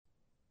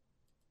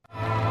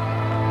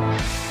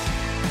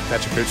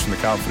Patrick Cooch from the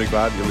Carlton Footy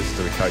Club. You listen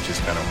to the Coaches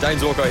Panel.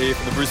 James Walker here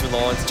from the Brisbane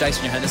Lions.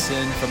 Jason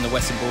Johannesson from the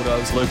Western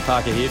Bulldogs. Luke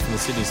Parker here from the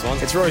Sydney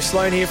Swans. It's Rory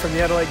Sloane here from the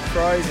Adelaide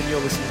Crows, and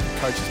you're listening to the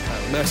Coaches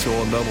Panel. Max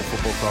Orr, Melbourne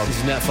Football Club. This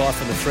is Nat Fyfe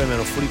from the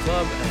Fremantle Footy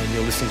Club, and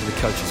you're listening to the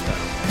Coaches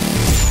Panel.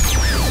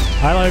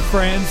 Hello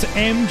friends,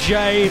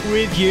 MJ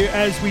with you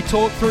as we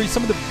talk through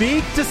some of the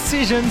big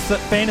decisions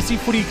that fantasy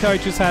footy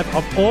coaches have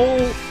of all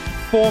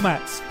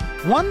formats.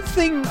 One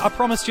thing I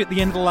promised you at the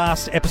end of the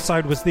last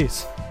episode was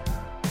this.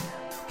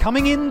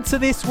 Coming into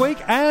this week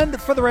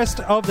and for the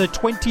rest of the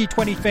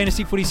 2020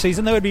 fantasy footy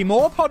season, there would be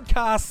more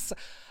podcasts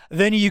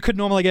than you could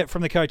normally get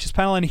from the Coaches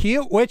Panel. And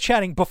here we're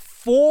chatting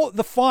before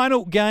the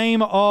final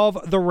game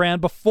of the round,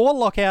 before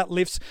lockout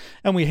lifts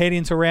and we head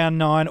into round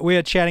 9. We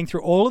are chatting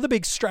through all of the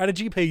big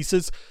strategy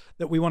pieces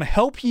that we want to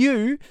help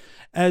you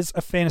as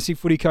a fantasy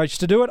footy coach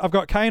to do it. I've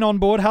got Kane on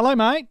board. Hello,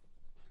 mate.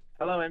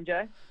 Hello,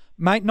 MJ.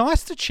 Mate,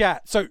 nice to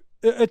chat. So,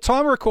 at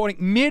time of recording,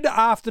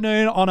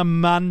 mid-afternoon on a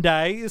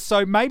Monday.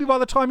 So, maybe by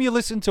the time you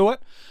listen to it,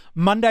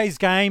 Monday's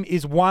game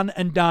is one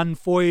and done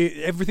for you.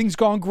 Everything's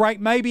gone great,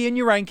 maybe in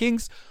your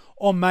rankings,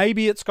 or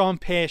maybe it's gone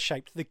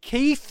pear-shaped. The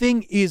key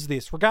thing is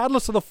this,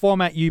 regardless of the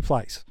format you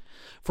place,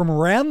 from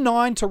round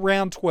 9 to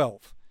round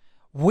 12,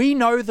 we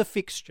know the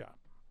fixture.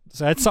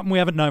 So, that's something we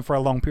haven't known for a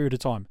long period of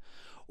time.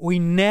 We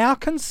now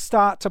can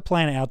start to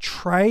plan our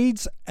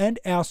trades and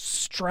our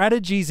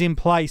strategies in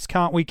place,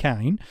 can't we,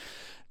 Kane?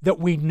 That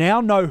we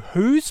now know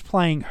who's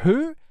playing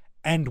who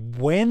and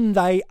when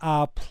they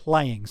are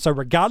playing. So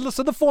regardless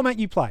of the format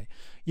you play,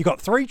 you've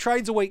got 3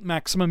 trades a week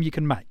maximum you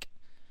can make.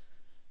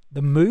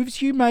 The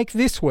moves you make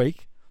this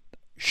week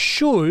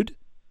should,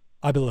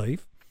 I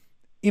believe,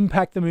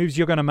 impact the moves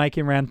you're going to make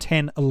in round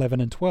 10,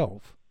 11 and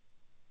 12.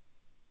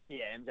 Yeah,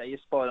 MJ, you're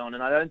spot on.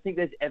 And I don't think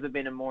there's ever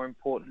been a more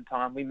important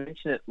time. We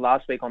mentioned it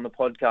last week on the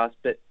podcast,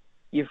 but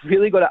you've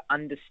really got to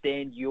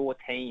understand your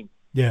team.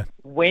 Yeah.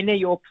 When are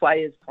your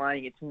players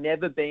playing? It's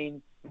never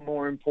been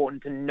more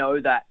important to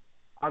know that.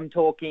 I'm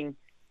talking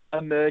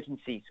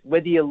emergencies,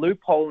 whether you're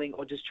loopholing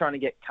or just trying to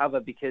get cover,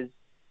 because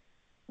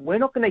we're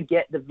not going to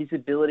get the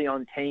visibility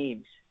on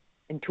teams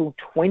until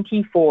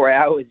 24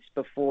 hours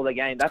before the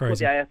game. That's what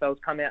the AFL's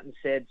come out and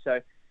said.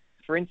 So,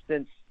 for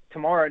instance,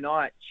 tomorrow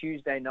night,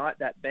 Tuesday night,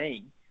 that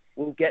being,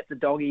 we'll get the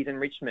Doggies in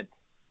Richmond.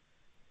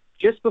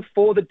 Just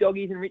before the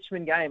Doggies in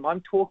Richmond game,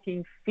 I'm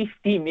talking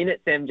 50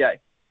 minutes, MJ.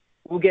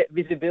 We'll get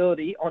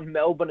visibility on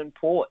Melbourne and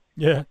Port.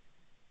 Yeah.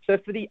 So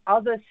for the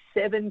other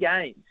 7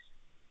 games,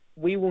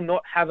 we will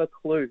not have a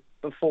clue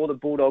before the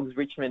Bulldogs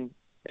Richmond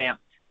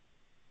bounce.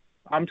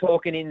 I'm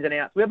talking ins and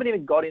outs. We haven't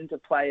even got into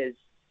players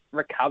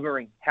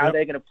recovering, how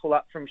they're going to pull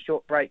up from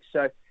short breaks.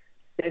 So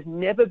there's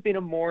never been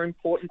a more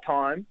important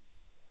time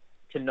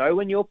to know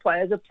when your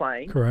players are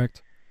playing.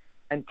 Correct.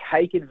 And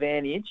take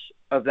advantage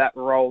of that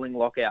rolling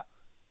lockout.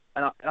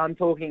 And I'm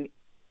talking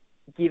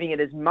giving it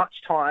as much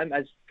time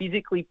as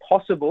physically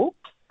possible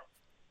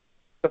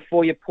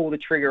before you pull the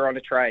trigger on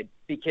a trade,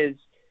 because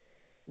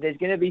there's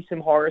going to be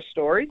some horror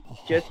stories,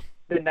 just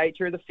the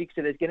nature of the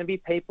fixture. There's going to be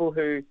people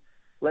who,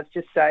 let's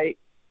just say,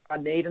 I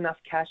need enough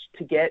cash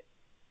to get,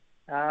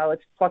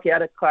 let's pluck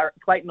out a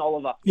Clayton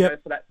Oliver.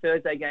 Yep. For that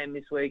Thursday game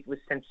this week was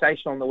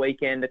sensational on the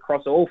weekend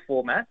across all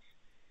formats,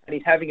 and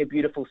he's having a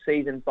beautiful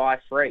season by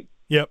free.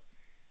 Yep.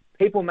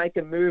 People make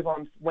a move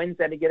on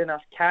Wednesday to get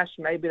enough cash.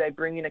 Maybe they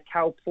bring in a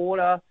Cal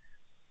Porter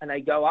and they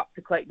go up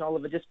to Clayton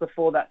Oliver just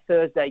before that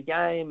Thursday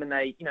game, and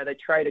they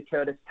trade a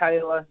Curtis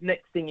Taylor.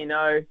 Next thing you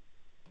know,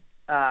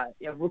 a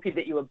rookie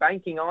that you were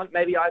banking on,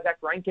 maybe Isaac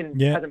Rankin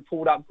hasn't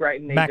pulled up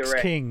great in either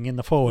Max King in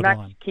the forward line.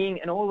 Max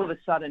King, and all of a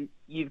sudden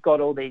you've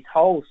got all these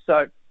holes.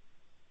 So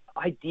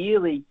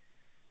ideally,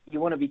 you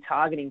want to be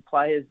targeting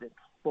players that,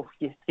 well,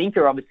 you think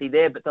are obviously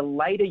there, but the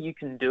later you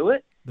can do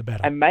it, the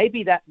better. And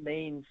maybe that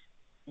means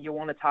you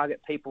want to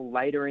target people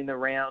later in the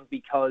round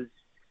because,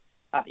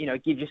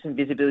 it gives you some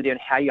visibility on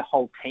how your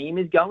whole team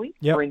is going.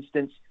 Yep. For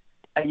instance,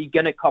 are you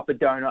going to cop a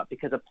donut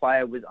because a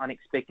player was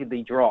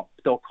unexpectedly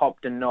dropped or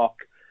copped a knock?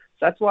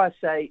 So that's why I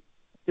say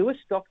do a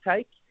stock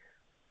take,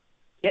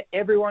 get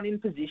everyone in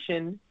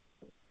position,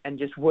 and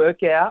just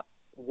work out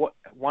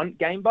one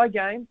game by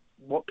game,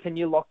 what can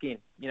you lock in?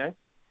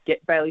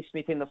 Get Bailey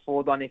Smith in the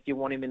forward line if you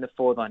want him in the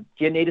forward line.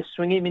 Do you need to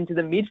swing him into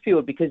the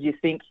midfield because you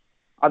think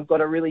I've got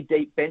a really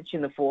deep bench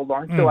in the forward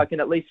line so I can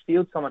at least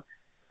field someone?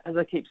 As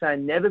I keep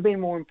saying, never been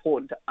more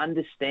important to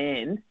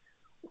understand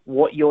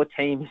what your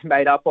team is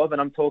made up of.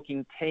 And I'm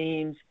talking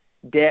teams,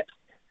 depth.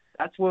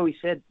 That's where we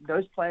said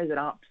those players that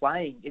aren't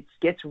playing, it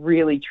gets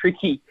really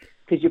tricky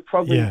because you're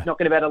probably not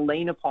going to be able to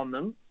lean upon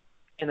them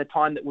in the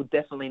time that we'll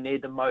definitely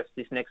need the most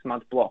this next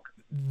month block.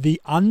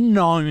 The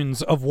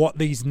unknowns of what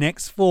these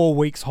next 4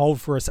 weeks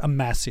hold for us are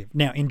massive.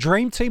 Now, in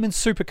Dream Team and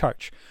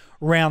Supercoach,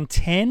 round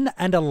 10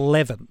 and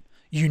 11,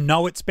 you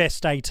know it's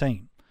best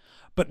 18.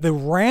 But the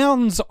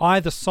rounds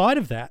either side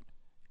of that,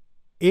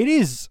 it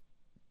is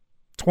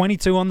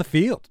 22 on the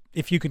field,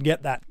 if you can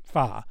get that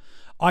far.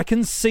 I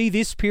can see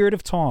this period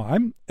of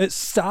time,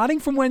 starting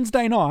from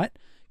Wednesday night,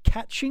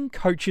 catching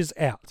coaches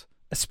out.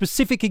 A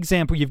specific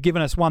example, you've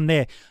given us one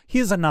there.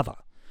 Here's another.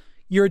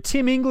 You're a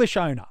Tim English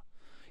owner.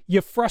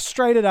 You're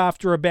frustrated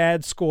after a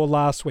bad score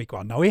last week.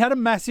 I know he had a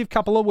massive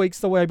couple of weeks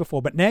the way before,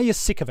 but now you're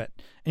sick of it.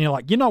 And you're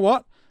like, you know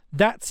what?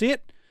 That's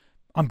it.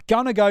 I'm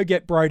going to go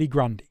get Brodie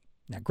Grundy.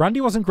 Now, Grundy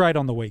wasn't great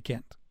on the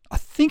weekend. I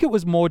think it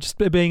was more just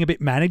being a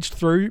bit managed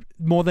through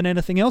more than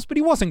anything else, but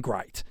he wasn't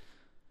great.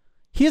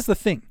 Here's the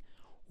thing.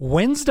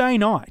 Wednesday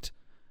night,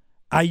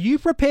 are you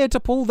prepared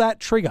to pull that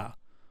trigger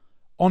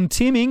on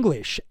Tim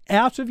English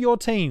out of your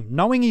team,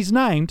 knowing he's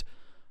named,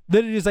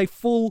 that it is a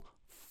full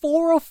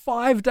 4 or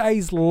 5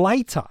 days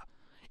later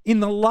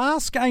in the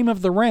last game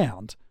of the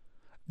round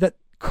that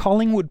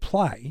Collingwood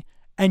play,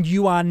 and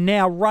you are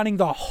now running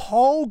the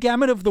whole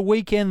gamut of the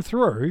weekend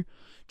through,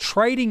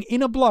 trading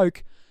in a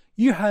bloke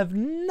you have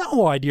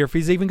no idea if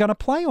he's even going to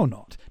play or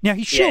not. Now,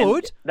 he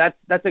should. Yeah,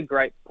 that's a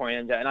great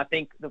point, MJ. And I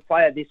think the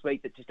player this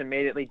week that just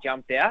immediately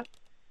jumped out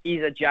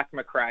is a Jack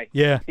Macrae.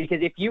 Yeah.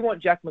 Because if you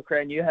want Jack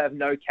Macrae and you have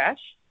no cash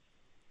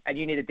and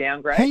you need a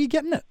downgrade, how are you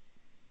getting it?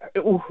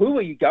 Well, who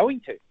are you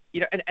going to?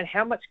 You know, and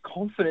how much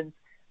confidence?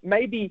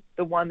 Maybe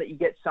the one that you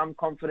get some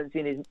confidence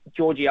in is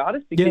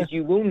Georgiades, because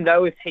you will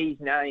know if he's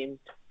named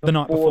the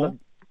night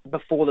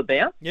before the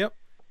bounce. Yep.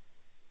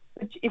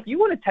 If you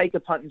want to take a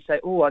punt and say,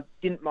 "Oh, I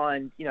didn't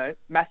mind,"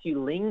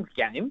 Matthew Ling's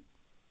game,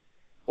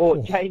 or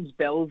James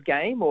Bell's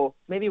game, or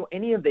maybe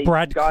any of these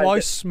Brad guys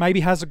Close maybe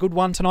has a good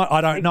one tonight.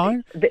 I don't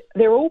know.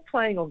 They're all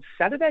playing on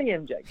Saturday,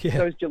 MJ. Yeah.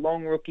 Those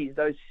Geelong rookies,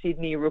 those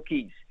Sydney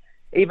rookies,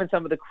 even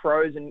some of the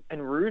Crows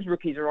and Roos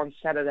rookies are on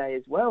Saturday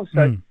as well.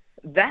 So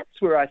that's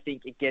where I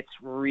think it gets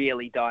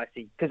really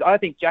dicey, because I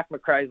think Jack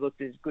Macrae's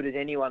looked as good as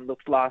anyone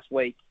looked last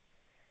week.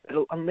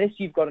 Unless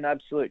you've got an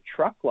absolute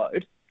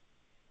truckload,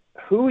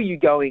 who are you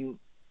going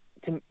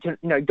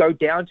to go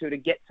down to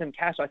get some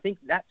cash? I think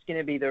that's going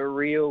to be the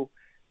real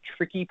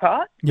tricky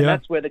part. Yeah. And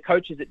that's where the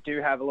coaches that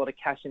do have a lot of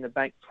cash in the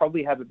bank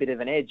probably have a bit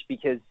of an edge,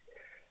 because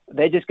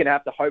they're just going to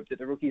have to hope that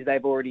the rookies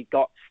they've already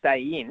got stay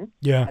in.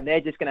 Yeah. And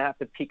they're just going to have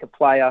to pick a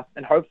player,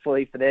 and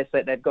hopefully for their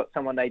sake, they've got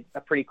someone they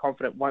are pretty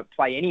confident won't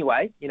play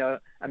anyway. A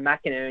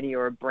McInerney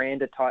or a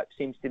Brander type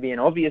seems to be an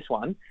obvious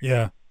one.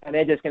 Yeah. And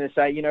they're just going to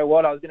say, you know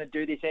what, I was going to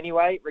do this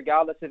anyway,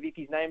 regardless of if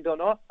he's named or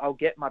not. I'll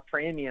get my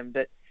premium.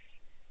 But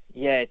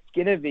yeah, it's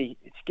gonna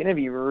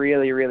be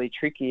really, really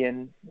tricky,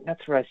 and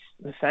that's what I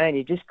was saying.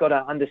 You just got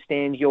to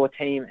understand your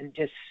team and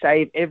just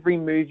save every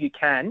move you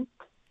can.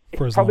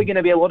 It's probably going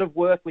to be a lot of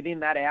work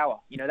within that hour.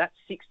 That's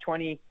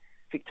 6:20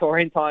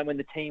 Victorian time when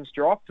the teams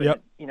drop.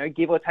 Yep. And,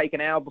 give or take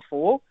an hour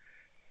before,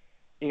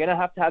 you're going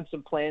to have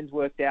some plans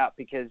worked out,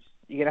 because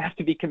you're going to have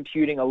to be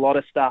computing a lot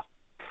of stuff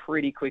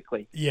pretty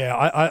quickly. Yeah,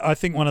 I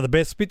think one of the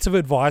best bits of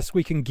advice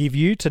we can give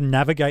you to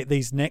navigate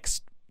these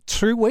next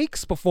 2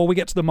 weeks before we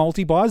get to the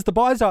multi-buys. The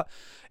buys are,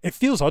 it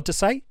feels odd to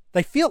say,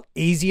 they feel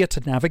easier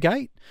to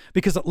navigate,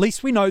 because at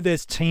least we know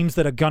there's teams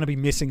that are going to be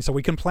missing, so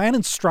we can plan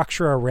and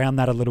structure around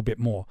that a little bit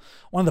more.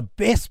 One of the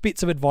best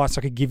bits of advice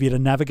I could give you to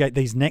navigate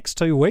these next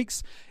 2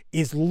 weeks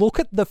is look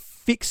at the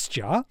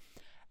fixture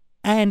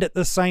and at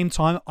the same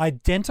time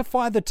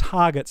identify the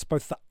targets,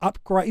 both the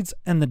upgrades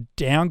and the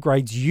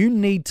downgrades you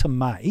need to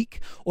make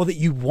or that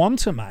you want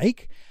to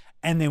make,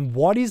 and then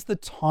what is the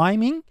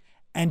timing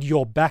and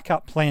your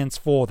backup plans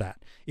for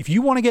that. If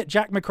you want to get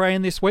Jack Macrae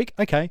in this week,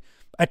 okay,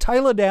 a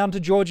tailor down to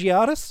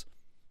Georgiades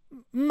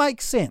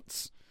makes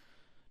sense.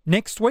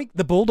 Next week,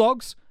 the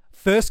Bulldogs,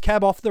 first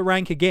cab off the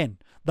rank again.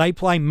 They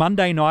play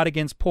Monday night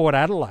against Port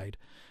Adelaide.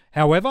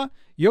 However,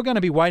 you're going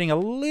to be waiting a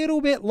little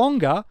bit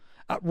longer,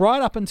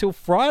 right up until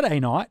Friday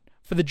night,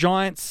 for the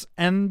Giants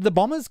and the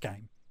Bombers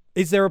game.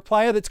 Is there a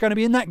player that's going to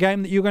be in that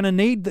game that you're going to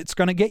need that's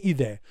going to get you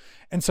there?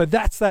 And so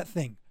that's that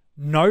thing.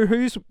 Know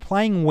who's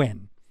playing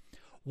when.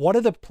 What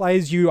are the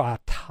players you are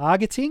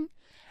targeting?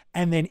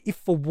 And then if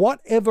for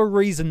whatever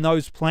reason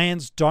those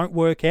plans don't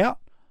work out,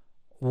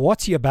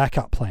 what's your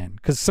backup plan?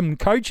 Because some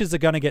coaches are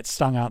going to get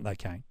stung, aren't they,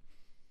 Kane?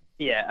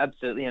 Yeah,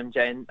 absolutely,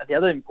 MJ. And the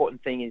other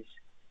important thing is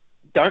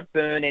don't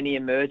burn any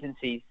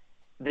emergencies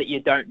that you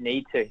don't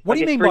need to. What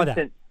do you mean by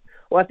that?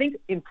 Well, I think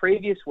in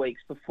previous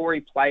weeks, before he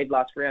played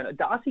last round,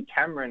 Darcy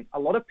Cameron, a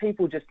lot of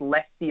people just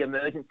left the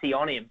emergency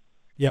on him.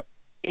 Yep.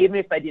 Even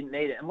if they didn't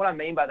need it. And what I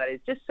mean by that is,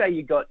 just say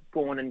you got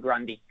Gawn and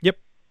Grundy. Yep.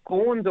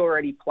 Gawn's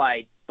already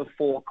played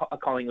before a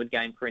Collingwood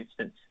game, for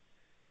instance.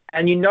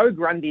 And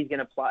Grundy's going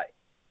to play.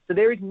 So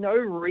there is no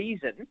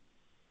reason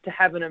to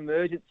have an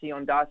emergency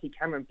on Darcy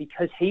Cameron,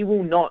 because he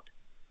will not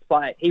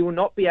play. He will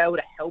not be able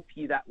to help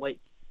you that week.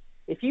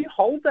 If you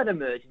hold that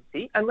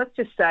emergency, and let's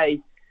just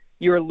say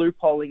you're a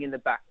loopholing in the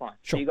back line.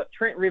 Sure. So you've got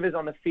Trent Rivers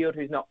on the field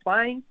who's not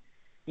playing.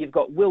 You've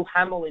got Will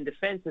Hamill in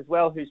defence as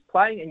well who's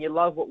playing, and you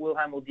love what Will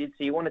Hamill did,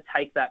 so you want to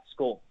take that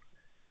score.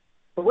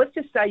 But let's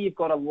just say you've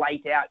got a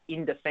late out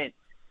in defence.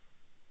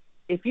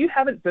 If you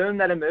haven't burned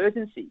that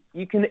emergency,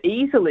 you can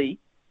easily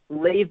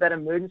leave that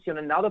emergency on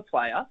another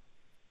player,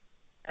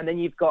 and then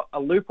you've got a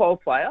loophole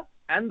player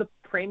and the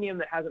premium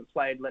that hasn't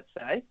played, let's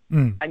say,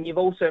 and you've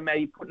also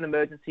maybe put an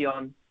emergency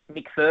on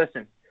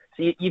McPherson.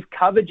 So you've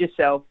covered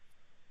yourself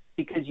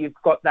because you've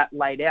got that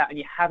laid out, and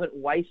you haven't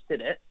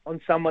wasted it on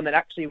someone that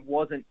actually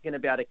wasn't going to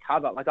be able to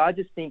cover. Like, I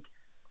just think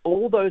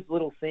all those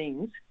little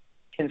things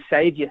can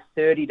save you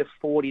 30 to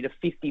 40 to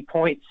 50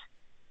 points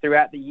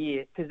throughout the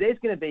year, because there's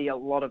going to be a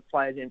lot of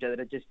players, MJ,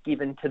 that are just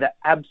given to the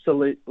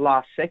absolute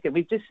last second.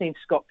 We've just seen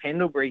Scott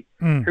Pendlebury,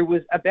 who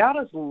was about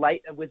as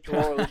late a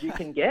withdrawal as you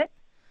can get.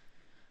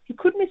 He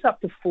could miss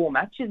up to 4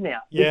 matches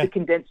now with the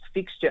condensed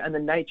fixture and the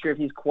nature of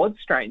his quad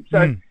strain.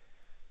 So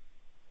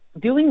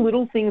doing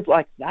little things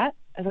like that,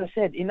 as I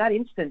said, in that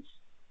instance,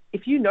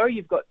 if you know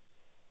you've got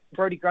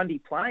Brodie Grundy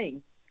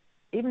playing,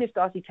 even if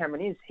Darcy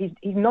Cameron is, he's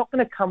not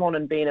going to come on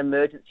and be an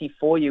emergency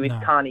for you if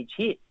Carnage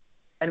hit.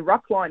 And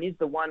ruckline is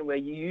the one where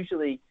you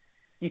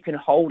can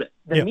hold it.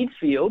 The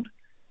midfield,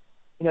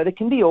 there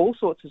can be all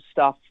sorts of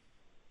stuff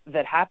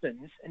that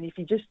happens. And if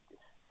you just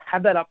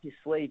have that up your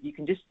sleeve, you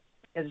can just,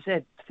 as I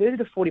said, 30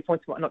 to 40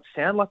 points might not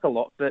sound like a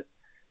lot, but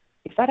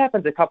if that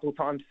happens a couple of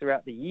times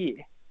throughout the year,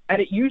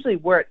 and it usually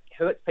where it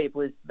hurts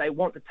people is they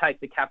want to take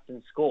the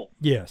captain's score.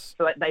 Yes.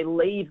 So they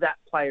leave that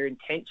player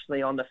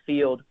intentionally on the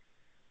field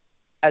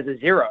as a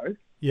 0.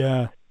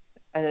 Yeah.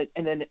 And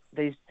then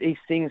these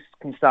things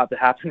can start to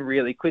happen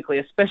really quickly,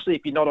 especially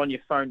if you're not on your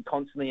phone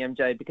constantly,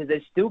 MJ, because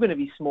there's still going to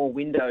be small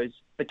windows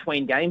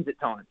between games at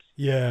times.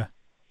 Yeah.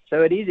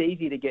 So it is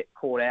easy to get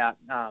caught out.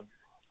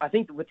 I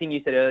think the thing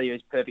you said earlier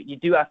is perfect. You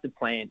do have to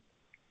plan.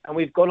 And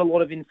we've got a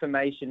lot of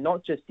information,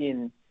 not just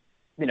in,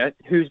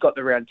 who's got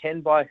the round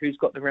 10 bye, who's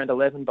got the round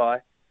 11 bye,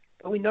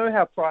 but we know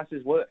how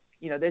prices work.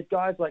 There's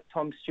guys like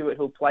Tom Stewart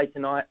who'll play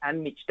tonight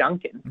and Mitch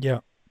Duncan. Yeah.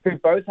 Who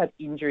both had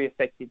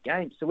injury-affected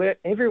games. So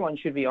everyone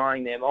should be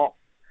eyeing them off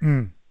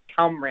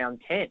come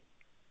round 10.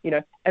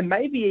 And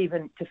maybe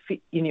even to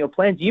fit in your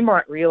plans, you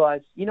might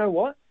realise, you know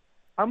what,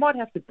 I might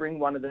have to bring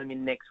one of them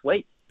in next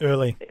week.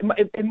 Early.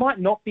 It might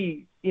not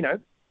be,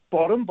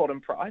 bottom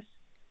price,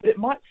 but it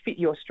might fit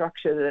your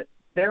structure that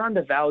they're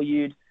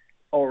undervalued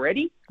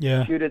already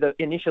due to the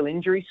initial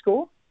injury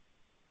score.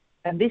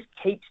 And this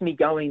keeps me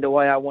going the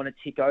way I want to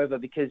tick over,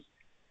 because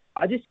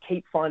I just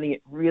keep finding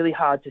it really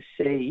hard to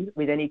see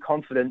with any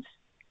confidence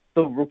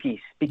the rookies,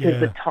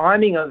 because the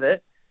timing of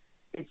it's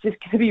just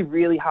going to be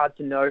really hard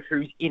to know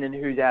who's in and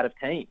who's out of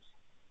teams.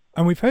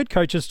 And we've heard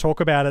coaches talk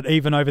about it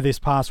even over this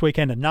past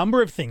weekend. A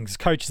number of things.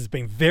 Coaches have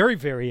been very,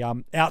 very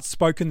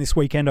outspoken this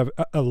weekend of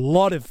a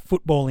lot of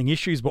footballing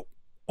issues, but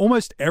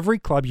almost every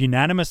club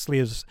unanimously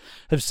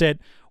have said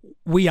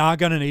we are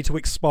going to need to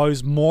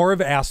expose more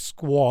of our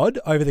squad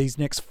over these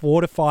next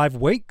 4 to 5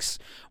 weeks,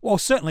 while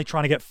certainly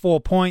trying to get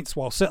 4 points,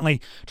 while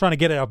certainly trying to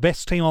get our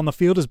best team on the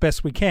field as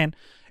best we can.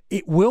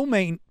 It will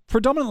mean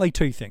predominantly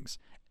 2 things.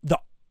 The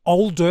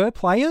older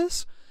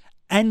players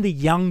and the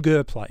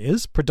younger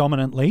players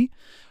predominantly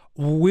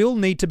will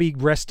need to be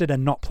rested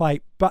and not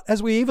play. But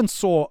as we even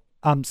saw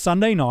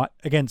Sunday night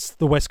against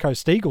the West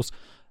Coast Eagles,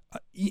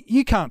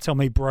 you can't tell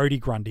me Brodie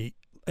Grundy,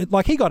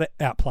 like, he got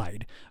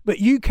outplayed, but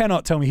you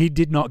cannot tell me he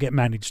did not get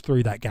managed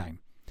through that game.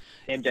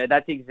 MJ,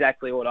 that's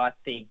exactly what I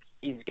think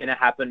is going to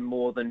happen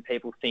more than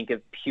people think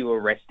of pure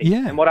resting.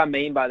 Yeah. And what I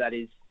mean by that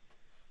is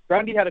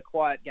Grundy had a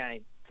quiet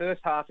game. First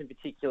half in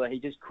particular, he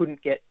just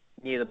couldn't get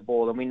near the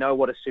ball, and we know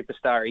what a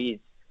superstar he is.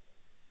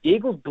 The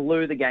Eagles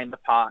blew the game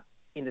apart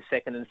in the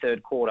second and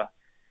third quarter,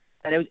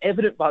 and it was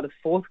evident by the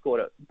fourth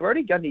quarter.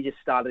 Brodie Grundy just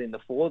started in the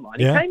forward line.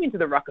 He came into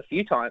the ruck a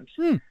few times.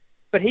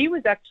 But he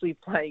was actually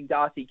playing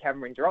Darcy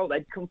Cameron's role.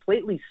 They'd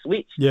completely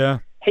switched. Yeah.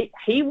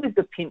 He was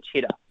the pinch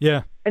hitter.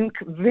 Yeah. And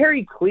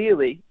very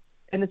clearly,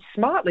 and it's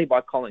smartly by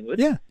Collingwood,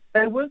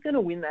 they weren't going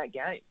to win that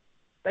game.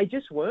 They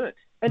just weren't.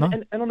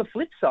 And on the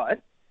flip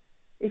side,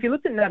 if you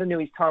looked at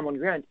Natanui's time on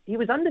ground, he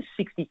was under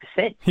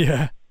 60%.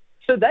 Yeah.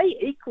 So they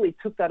equally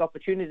took that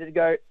opportunity to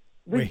go,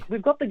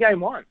 we've got the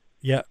game won.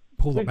 Yeah,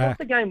 pull it back. We've got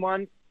the game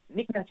won.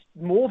 Nick Nat's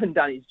more than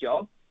done his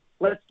job.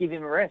 Let's give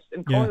him a rest.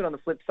 And Collingwood on the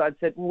flip side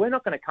said, well, we're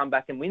not going to come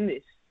back and win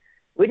this.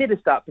 We need to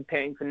start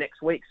preparing for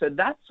next week. So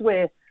that's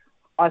where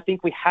I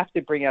think we have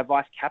to bring our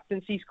vice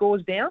captaincy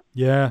scores down.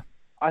 Yeah.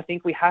 I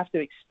think we have to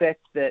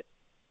expect that,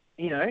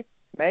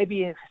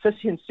 maybe,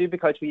 especially in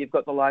Supercoach where you've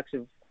got the likes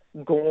of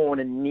Gawn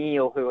and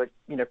Neil who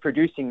are,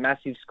 producing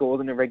massive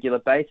scores on a regular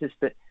basis,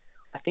 that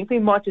I think we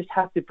might just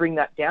have to bring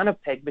that down a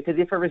peg, because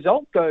if a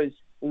result goes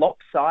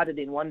lopsided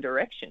in one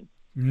direction,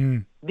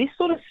 this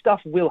sort of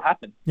stuff will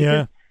happen.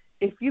 Yeah.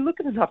 If you look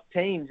at enough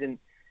teams, and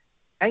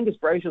Angus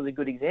Brayshaw is a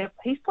good example,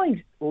 he's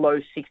playing low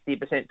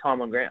 60%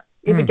 time on ground.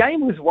 If a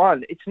game was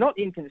won, it's not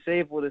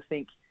inconceivable to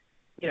think,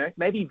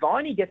 maybe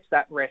Viney gets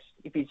that rest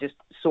if he's just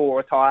sore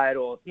or tired,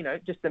 or,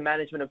 just the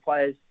management of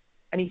players,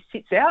 and he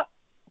sits out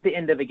the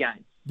end of a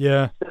game.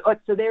 Yeah.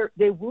 So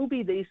there will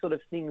be these sort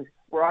of things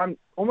where I'm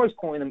almost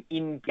calling them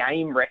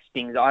in-game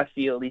restings, I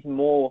feel, is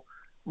more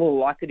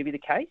likely to be the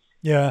case.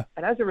 Yeah.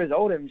 And as a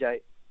result, MJ,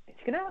 it's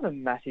going to have a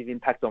massive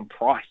impact on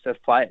price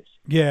of players.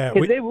 Yeah.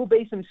 Because there will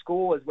be some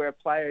scores where a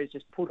player is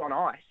just put on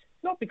ice,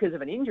 not because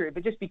of an injury,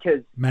 but just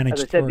because, as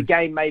I said, the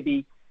game may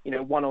be,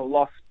 won or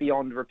lost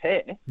beyond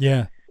repair.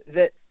 Yeah.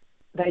 That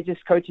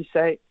coaches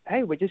say,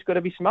 hey, we just got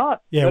to be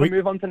smart. Yeah, We've got to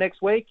move on to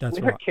next week. That's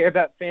we right. don't care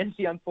about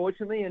fantasy,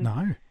 unfortunately. And,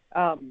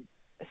 no.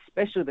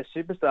 especially the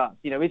superstars.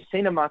 We've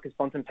seen a Marcus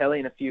Bontempelli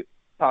and a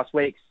past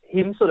weeks,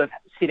 him sort of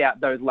sit out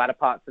those latter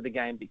parts of the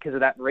game because of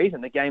that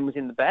reason. The game was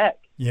in the bag.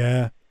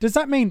 Yeah. Does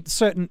that mean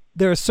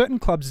there are certain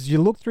clubs, as you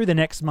look through the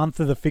next month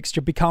of the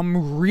fixture,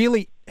 become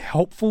really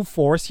helpful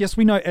for us? Yes,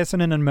 we know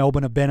Essendon and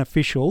Melbourne are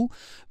beneficial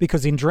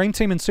because in Dream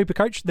Team and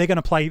Supercoach, they're going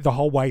to play the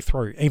whole way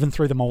through, even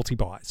through the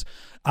multi-buys.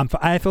 For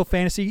AFL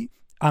Fantasy,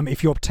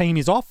 if your team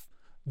is off,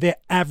 their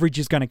average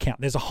is going to count.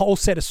 There's a whole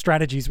set of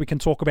strategies we can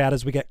talk about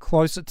as we get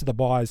closer to the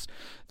buys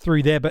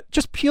through there. But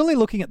just purely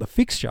looking at the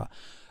fixture,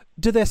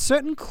 do there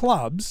certain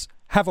clubs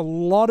have a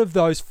lot of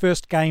those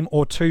first game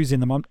or twos in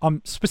them?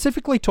 I'm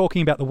specifically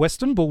talking about the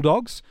Western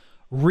Bulldogs,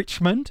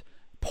 Richmond,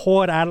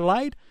 Port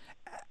Adelaide,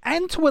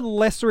 and to a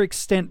lesser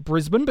extent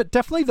Brisbane, but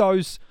definitely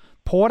those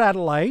Port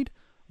Adelaide,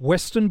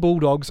 Western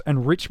Bulldogs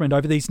and Richmond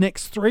over these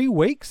next 3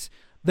 weeks.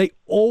 They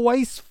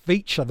always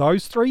feature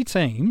those three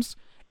teams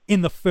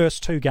in the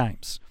first two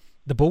games.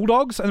 The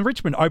Bulldogs and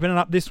Richmond opening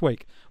up this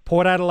week.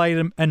 Port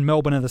Adelaide and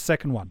Melbourne are the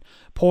second one.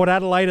 Port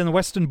Adelaide and the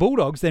Western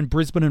Bulldogs, then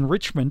Brisbane and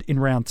Richmond in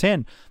round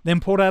 10. Then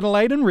Port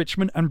Adelaide and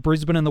Richmond and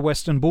Brisbane and the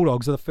Western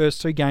Bulldogs are the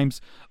first two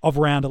games of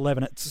round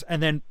 11.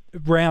 And then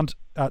round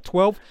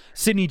 12,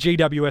 Sydney,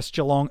 GWS,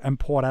 Geelong and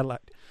Port Adelaide.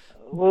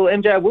 Well,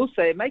 MJ, I will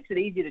say it makes it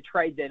easier to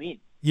trade them in.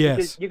 Yes.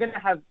 Because you're going to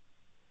have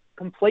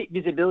complete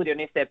visibility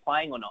on if they're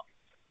playing or not.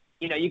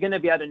 You're going to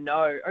be able to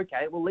know,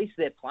 okay, well, at least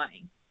they're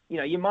playing.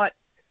 You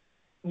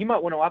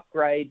might want to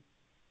upgrade.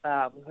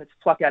 Let's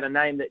pluck out a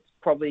name that's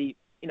probably,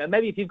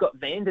 maybe if you've got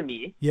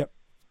Vandermeer, yep,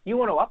 you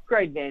want to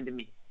upgrade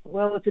Vandermeer.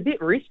 Well, it's a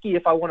bit risky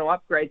if I want to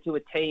upgrade to a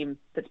team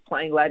that's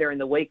playing later in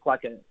the week,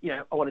 like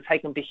I want to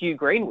take them to Hugh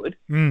Greenwood.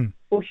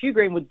 Well, Hugh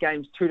Greenwood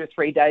game's 2 to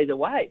 3 days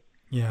away.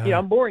 Yeah.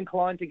 I'm more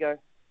inclined to go,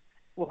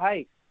 well,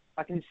 hey,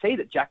 I can see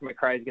that Jack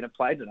Macrae is going to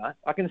play tonight.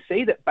 I can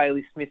see that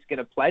Bailey Smith's going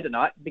to play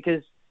tonight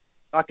because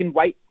I can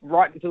wait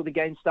right until the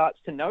game starts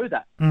to know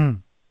that.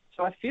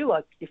 So I feel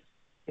like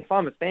if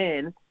I'm a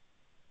fan,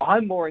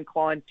 I'm more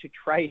inclined to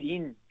trade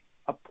in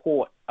a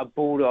Port, a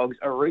Bulldogs,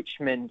 a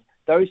Richmond,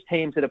 those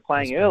teams that are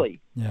playing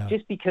early,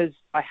 just because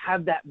I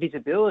have that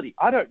visibility.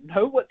 I don't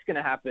know what's going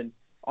to happen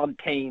on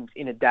teams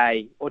in a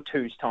day or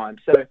two's time.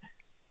 So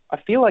I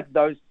feel like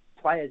those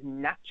players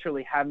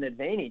naturally have an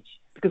advantage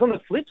because on the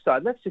flip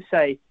side, let's just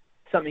say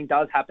something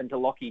does happen to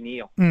Lachie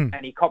Neale and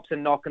he cops a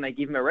knock and they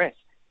give him a rest.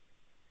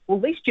 Well,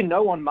 at least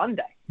on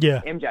Monday,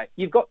 MJ.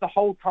 You've got the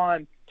whole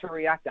time to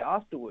react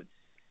afterwards.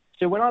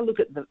 So when I look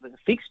at the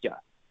fixture,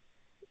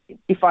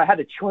 if I had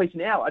a choice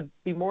now, I'd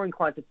be more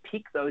inclined to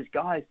pick those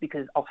guys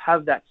because I'll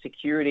have that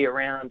security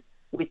around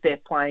if they're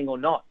playing or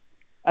not.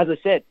 As I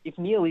said, if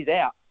Neale is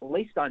out, at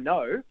least I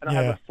know and I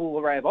have a full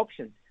array of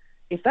options.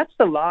 If that's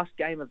the last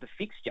game of the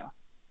fixture,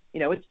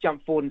 let's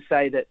jump forward and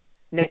say that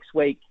next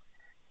week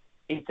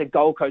it's a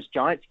Gold Coast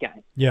Giants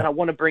game and I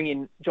want to bring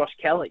in Josh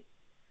Kelly.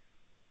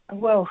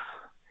 Well,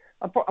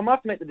 I might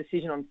have to make the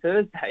decision on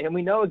Thursday, and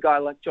we know a guy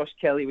like Josh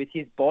Kelly with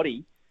his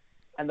body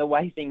and the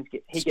way things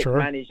gets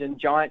managed and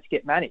Giants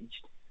get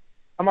managed.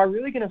 Am I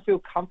really going to feel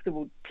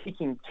comfortable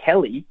picking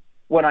Kelly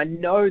when I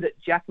know that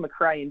Jack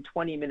Macrae in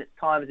 20 minutes'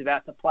 time is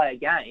about to play a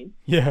game?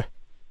 Yeah.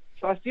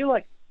 So I feel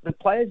like the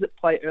players that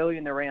play early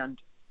in the round,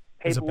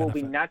 people will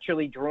be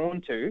naturally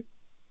drawn to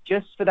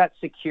just for that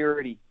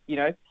security.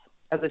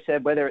 As I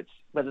said, whether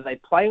they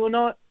play or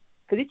not,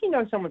 because if you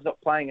know someone's not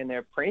playing and they're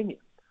a premium,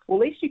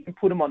 well, at least you can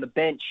put them on the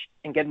bench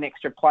and get an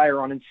extra player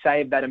on and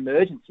save that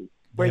emergency.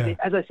 Whereas,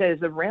 as I said, as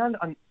the round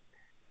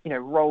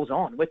rolls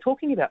on, we're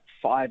talking about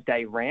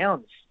 5-day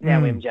rounds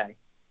now, MJ.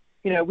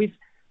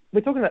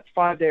 We're talking about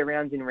 5-day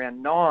rounds in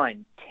round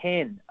 9,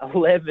 10,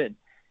 11,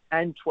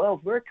 and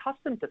 12. We're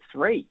accustomed to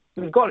 3.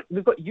 We've got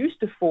used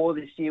to 4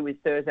 this year with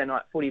Thursday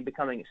night footy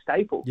becoming a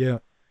staple. Yeah.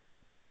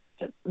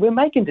 So we're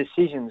making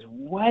decisions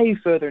way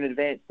further in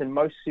advance than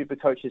most super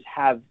coaches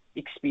have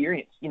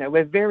experienced.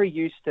 We're very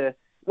used to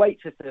wait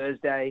for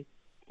Thursday.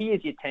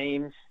 Here's your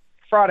teams.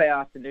 Friday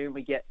afternoon,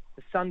 we get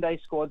the Sunday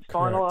squads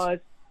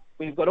finalised.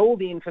 We've got all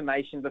the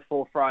information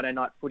before Friday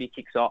night footy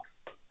kicks off.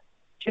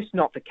 Just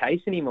not the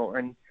case anymore.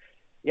 And,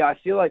 I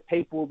feel like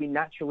people will be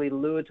naturally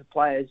lured to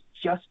players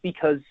just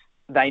because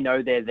they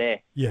know they're there.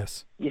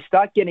 Yes. You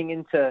start getting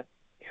into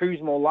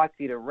who's more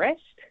likely to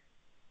rest,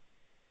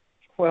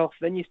 well,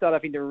 then you start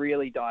having to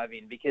really dive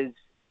in because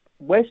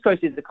West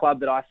Coast is the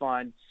club that I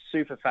find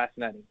super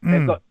fascinating.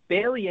 They've got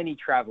barely any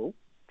travel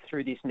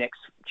through this next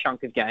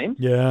chunk of games.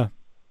 Yeah.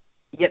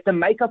 Yet the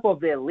makeup of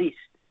their list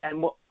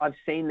and what I've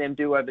seen them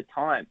do over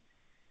time,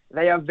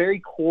 they are very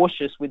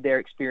cautious with their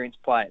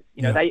experienced players.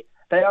 They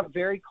are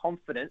very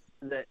confident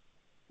that,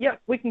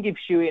 we can give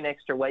Shuey an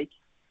extra week.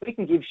 We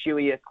can give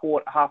Shuey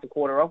half a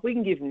quarter off. We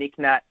can give Nick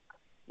Nat,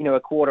 a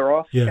quarter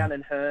off. Yeah.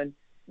 Shannon Hearn.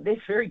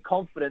 They're very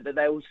confident that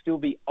they will still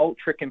be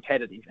ultra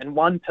competitive. And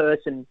one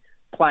person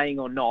playing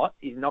or not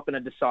is not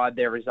going to decide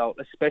their result,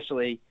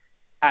 especially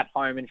at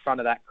home in front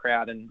of that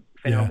crowd. And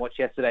if anyone watched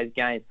yesterday's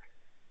game,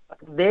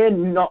 they're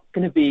not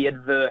going to be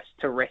adverse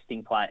to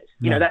resting players.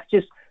 That's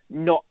just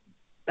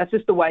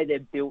the way they're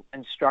built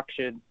and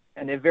structured.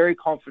 And they're very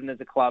confident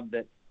as a club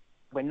that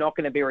we're not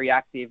going to be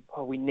reactive.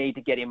 Oh, we need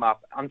to get him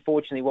up.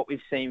 Unfortunately, what we've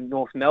seen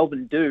North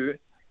Melbourne do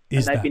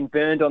is and they've that? been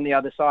burned on the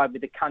other side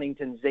with the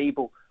Cunnington,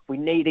 Zeeble. We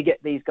need to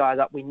get these guys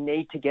up. We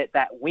need to get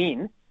that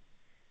win.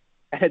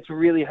 And it's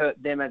really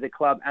hurt them as a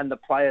club and the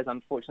players,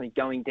 unfortunately,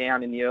 going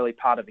down in the early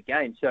part of the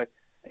game. So,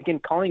 again,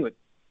 Collingwood,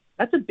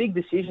 that's a big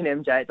decision,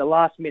 MJ, at the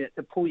last minute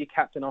to pull your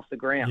captain off the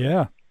ground.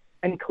 Yeah.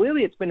 And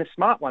clearly it's been a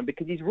smart one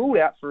because he's ruled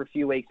out for a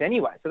few weeks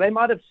anyway. So they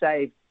might have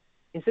saved,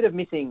 instead of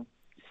missing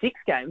 6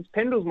 games,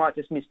 Pendles might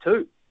just miss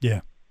 2.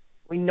 Yeah.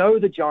 We know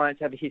the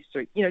Giants have a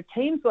history. You know,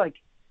 teams like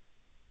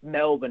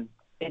Melbourne,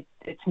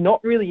 it's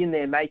not really in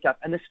their makeup.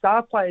 And the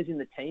star players in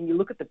the team, you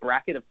look at the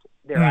bracket of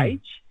their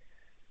age,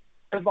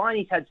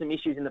 Viney's had some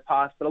issues in the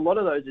past, but a lot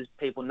of those, as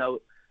people know,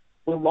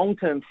 were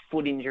long-term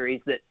foot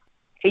injuries that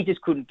he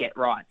just couldn't get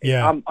right.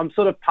 Yeah. I'm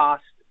sort of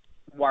past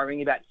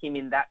worrying about him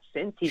in that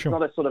sense. He's Sure.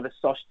 not a sort of a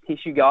soft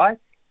tissue guy.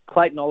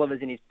 Clayton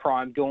Oliver's in his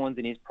prime, Gawn's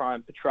in his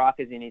prime,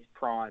 Petrarca's in his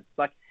prime.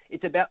 Like,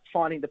 it's about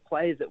finding the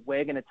players that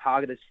we're going to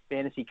target as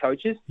fantasy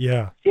coaches.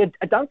 Yeah. See,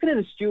 a Duncan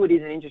and a Stewart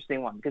is an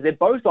interesting one because they're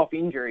both off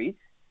injuries,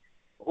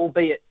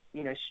 albeit,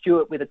 you know,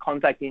 Stewart with a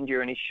contact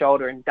injury on his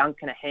shoulder and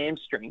Duncan a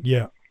hamstring.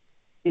 Yeah.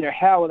 You know,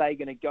 how are they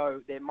going to go?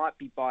 There might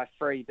be by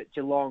 3, but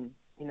Geelong,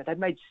 you know, they've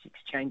made 6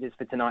 changes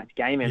for tonight's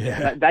game. And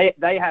Yeah.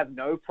 they have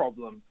no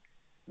problem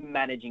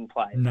managing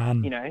players.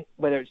 None. You know,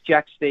 whether it's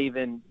Jack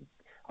Stephen,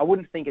 I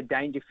wouldn't think a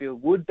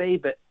Dangerfield would be,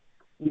 but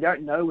you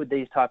don't know with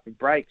these type of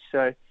breaks.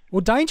 So,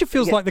 Well, Danger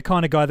feels Yeah. like the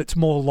kind of guy that's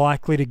more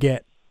likely to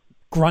get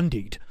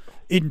grundied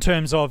in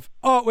terms of,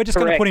 we're just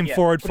going to correct, put him yeah.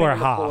 forward Put for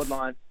him a on the forward half.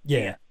 line.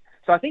 Yeah.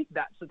 So I think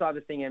that's the type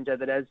of thing, MJ,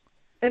 that as,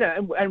 you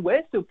know, and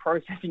we're still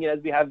processing it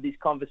as we have this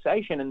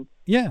conversation. And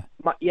Yeah.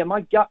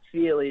 my gut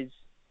feel is,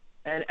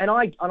 and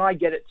I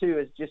get it too,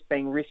 as just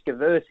being risk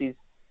averse, is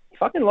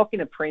if I can lock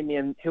in a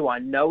premium who I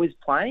know is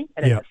playing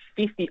and Yeah. it's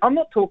a 50, I'm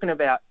not talking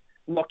about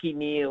Lockie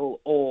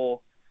Neal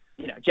or,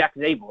 you know, Jack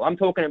Zeeble. I'm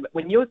talking about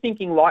when you're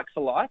thinking like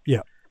for like.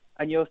 Yeah.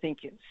 And you're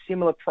thinking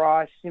similar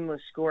price, similar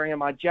scoring.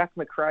 Am I Jack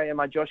McRae?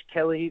 Am I Josh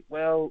Kelly?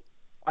 Well,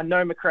 I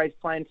know McRae's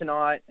playing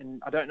tonight,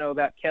 and I don't know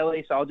about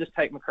Kelly, so I'll just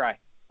take McRae.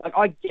 Like,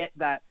 I get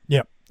that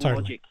Yeah.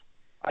 Totally. logic.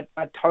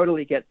 I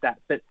totally get that.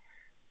 But,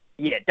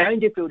 yeah,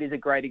 Dangerfield is a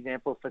great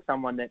example for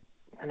someone that,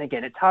 and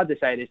again, it's hard to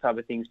say these type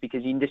of things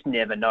because you just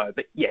never know.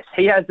 But, yes,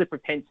 he has the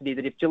propensity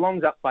that if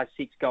Geelong's up by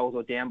 6 goals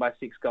or down by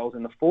 6 goals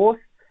in the fourth,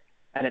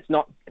 and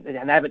they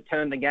haven't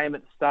turned the game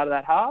at the start of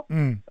that half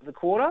of the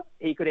quarter,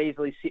 he could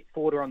easily sit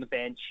Forder on the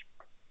bench.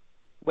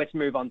 Let's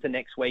move on to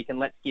next week and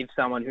let's give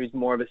someone who's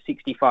more of a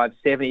 65,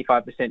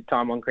 75%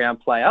 time on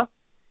ground player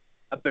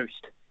a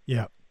boost.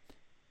 Yeah.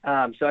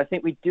 So I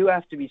think we do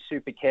have to be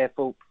super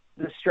careful.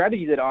 The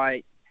strategy that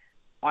I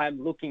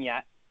am looking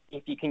at,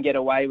 if you can get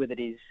away with it,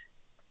 is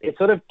it's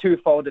sort of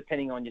twofold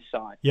depending on your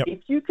side. Yep. If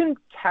you can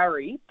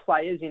carry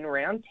players in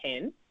round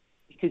 10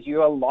 because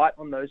you are light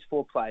on those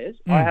 4 players,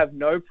 I have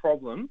no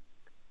problem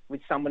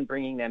with someone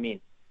bringing them in.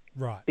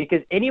 Right.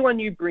 Because anyone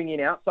you bring in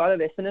outside of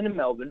Essendon and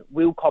Melbourne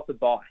will cop a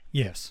buy.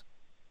 Yes.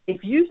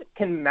 If you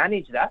can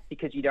manage that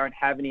because you don't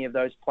have any of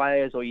those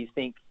players, or you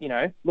think, you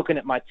know, looking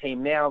at my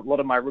team now, a lot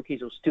of my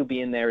rookies will still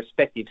be in their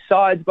respective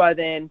sides by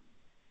then,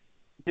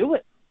 do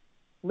it.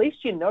 At least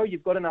you know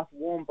you've got enough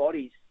warm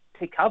bodies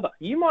to cover.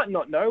 You might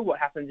not know what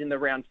happens in the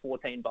round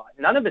 14 buy.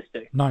 None of us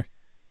do. No.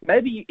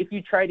 Maybe if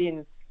you trade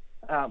in,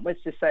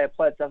 let's just say a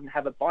player doesn't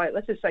have a buy.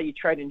 Let's just say you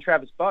trade in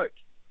Travis Boak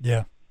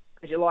Yeah.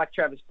 because you like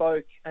Travis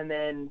Boak, and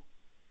then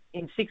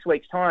in 6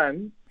 weeks'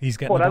 time, He's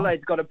getting Port the ball.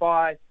 Adelaide's got to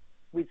buy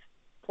with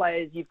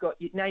players. You've got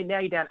now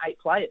you're down 8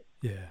 players.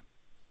 Yeah.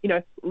 You know,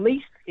 at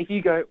least if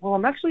you go, well,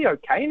 I'm actually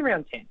okay in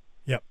round 10.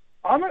 Yep.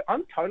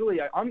 I'm totally.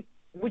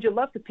 Would you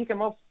love to pick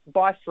them off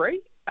by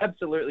 3?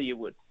 Absolutely, you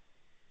would.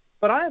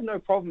 But I have no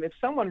problem if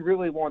someone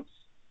really wants,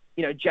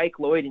 you know, Jake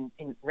Lloyd in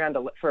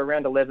for a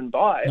round 11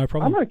 buy. No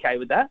problem. I'm okay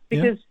with that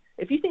because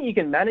if you think you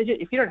can manage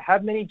it, if you don't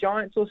have many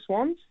Giants or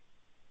Swans,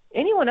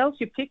 anyone else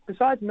you pick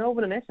besides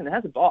Melbourne and Essendon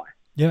has a buy.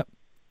 Yeah.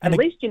 And at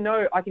least you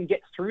know I can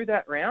get through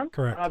that round.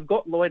 Correct. And I've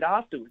got Lloyd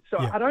afterwards.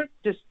 So Yeah. I don't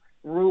just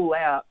rule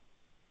out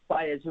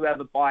players who have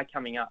a bye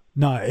coming up.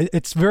 No,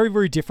 it's very,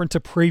 very different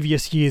to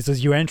previous years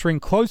as you're entering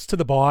close to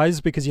the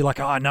buys because you're like,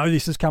 I know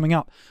this is coming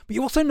up. But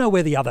you also know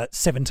where the other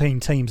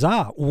 17 teams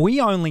are. We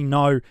only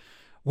know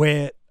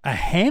where a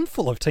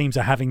handful of teams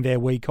are having their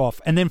week off.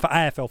 And then for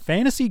AFL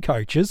fantasy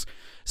coaches,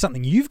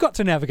 something you've got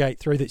to navigate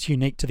through that's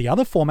unique to the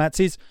other formats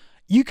is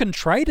you can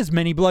trade as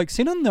many blokes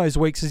in on those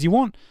weeks as you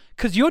want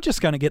because you're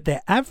just going to get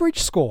their average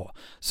score.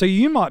 So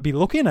you might be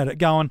looking at it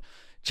going,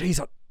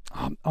 geez,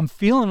 I'm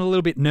feeling a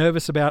little bit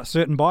nervous about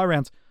certain buy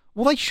rounds.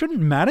 Well, they shouldn't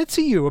matter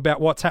to you about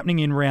what's happening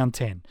in round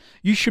 10.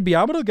 You should be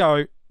able to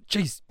go,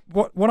 geez,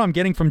 what I'm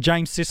getting from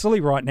James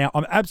Sicily right now,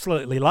 I'm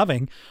absolutely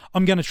loving.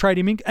 I'm going to trade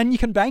him in, and you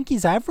can bank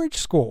his average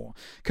score.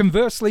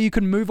 Conversely, you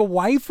can move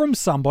away from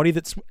somebody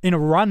that's in a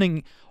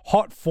running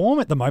hot form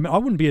at the moment. I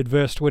wouldn't be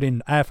adverse to it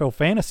in AFL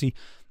fantasy.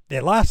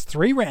 Their last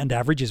 3-round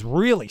average is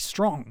really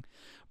strong,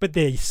 but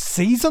their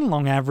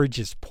season-long average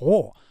is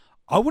poor.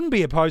 I wouldn't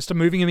be opposed to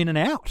moving him in and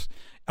out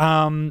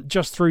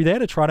just through there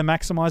to try to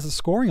maximise the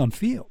scoring on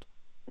field.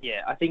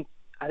 Yeah, I think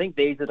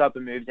these are the type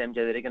of moves, MJ,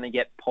 that are going to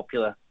get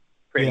popular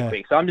pretty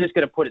quick. So I'm just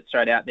going to put it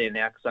straight out there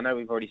now because I know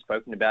we've already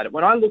spoken about it.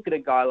 When I look at a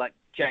guy like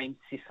James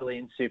Sicily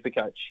in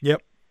Supercoach,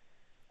 Yep.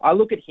 I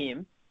look at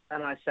him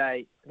and I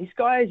say, this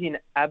guy is in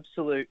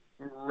absolute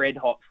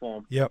red-hot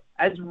form. Yep.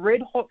 As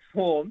red-hot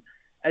form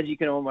as you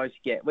can almost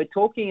get. We're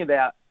talking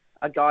about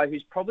a guy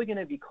who's probably going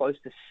to be close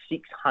to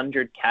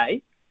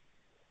 600K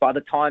by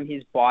the time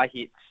his buy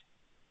hits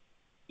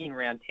in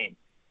round 10.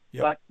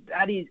 Yep. Like,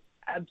 that is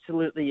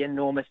absolutely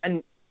enormous.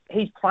 And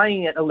he's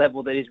playing at a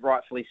level that is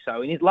rightfully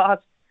so. In his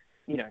last,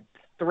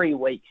 3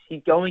 weeks,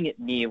 he's going at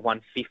near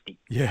 150.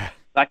 Yeah.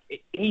 Like,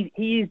 he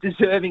is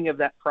deserving of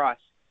that price.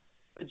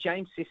 But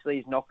James Sicily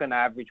is not going to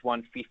average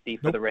 150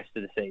 for the rest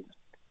of the season.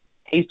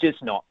 He's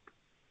just not.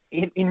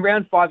 In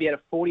round 5, he had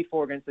a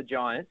 44 against the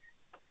Giants,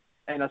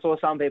 and I saw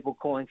some people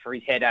calling for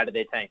his head out of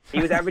their team.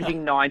 He was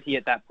averaging 90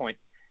 at that point.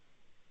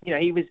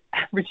 He was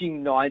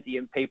averaging 90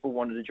 and people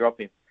wanted to drop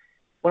him.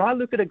 When I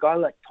look at a guy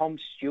like Tom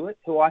Stewart,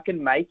 who I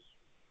can make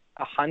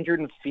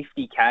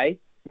 150K,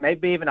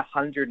 maybe even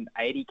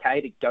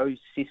 180K to go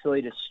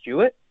Sicily to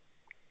Stewart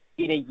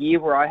in a year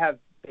where I have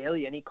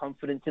barely any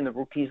confidence in the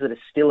rookies that are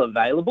still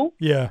available.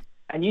 Yeah.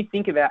 And you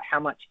think about how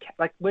much,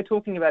 we're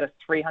talking about a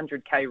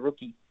 300K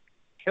rookie.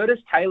 Curtis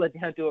Taylor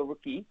down to a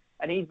rookie,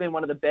 and he's been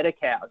one of the better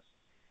cows.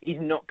 He's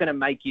not going to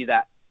make you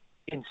that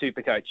in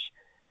Supercoach.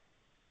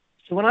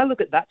 So when I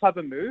look at that type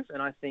of move,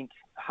 and I think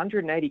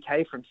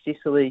 180K from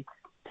Sicily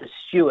to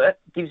Stewart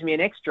gives me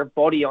an extra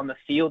body on the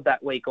field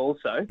that week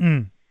also.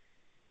 Mm.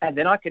 And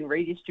then I can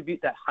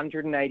redistribute that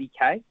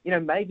 180K.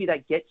 Maybe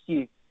that gets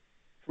you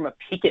from a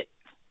Pickett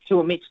to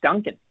a Mitch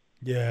Duncan.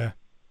 Yeah.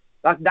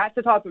 That's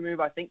the type of move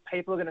I think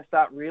people are going to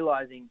start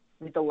realising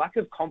with the lack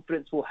of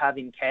confidence we'll have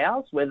in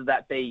cows, whether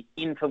that be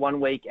in for 1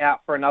 week,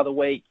 out for another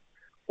week,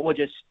 or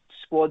just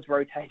squads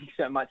rotating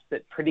so much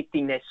that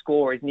predicting their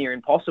score is near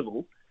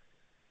impossible.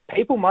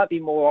 People might see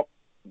more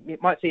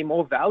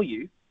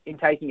value in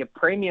taking a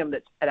premium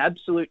that's at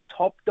absolute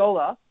top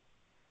dollar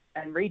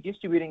and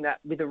redistributing that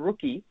with a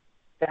rookie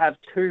to have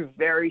two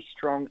very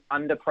strong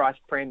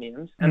underpriced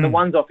premiums. And the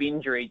ones off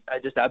injury are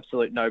just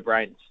absolute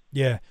no-brainers.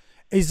 Yeah.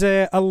 Is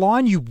there a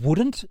line you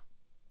wouldn't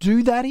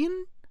do that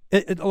in?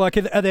 Are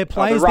there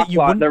players that you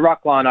wouldn't? The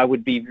ruck line, I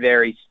would be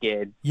very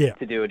scared Yeah.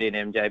 to do it in,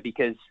 MJ,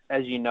 because,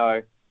 as you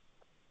know,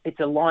 it's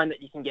a line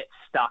that you can get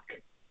stuck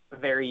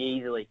very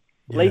easily.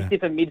 At least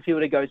if a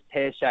midfielder goes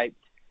pear-shaped,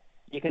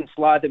 you can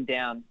slide them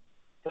down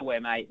to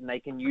where, mate, and they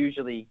can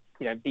usually,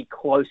 be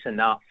close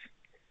enough.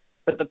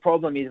 But the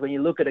problem is when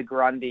you look at a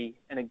Grundy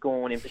and a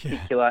Gawn in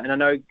particular, and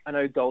I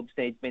know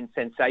Goldstein's been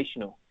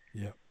sensational,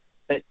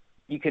 but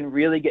you can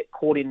really get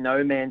caught in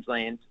no man's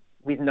land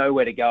with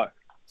nowhere to go.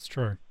 It's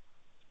true.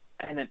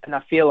 And I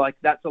feel like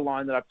that's a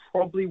line that I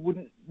probably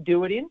wouldn't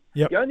do it in.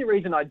 Yep. The only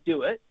reason I'd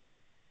do it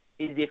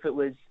is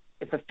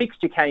if a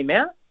fixture came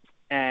out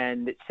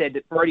and it said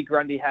that Brodie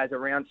Grundy has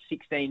around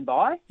 16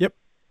 bye. Yep.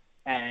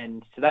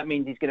 And so that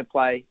means he's going to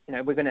play,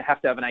 we're going to have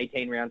an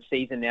 18-round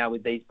season now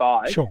with these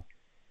byes. Sure.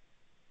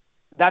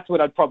 That's what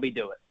I'd probably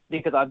do it,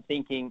 because I'm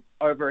thinking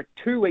over a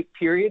 2-week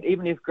period,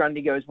 even if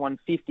Grundy goes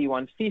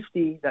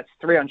 150, that's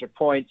 300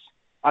 points.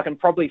 I can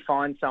probably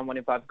find someone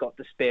if I've got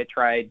the spare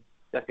trade,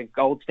 like a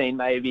Goldstein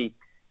maybe.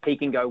 He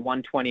can go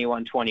 120,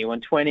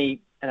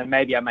 and then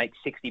maybe I make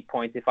 60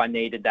 points if I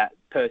needed that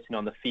person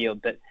on the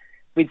field. But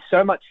with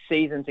so much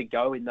season to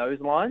go in those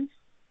lines,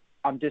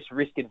 I'm just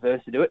risk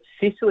adverse to do it.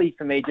 Sicily,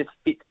 for me, just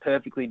fits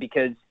perfectly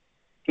because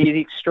he's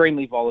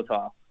extremely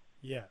volatile.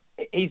 Yeah.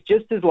 He's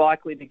just as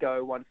likely to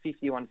go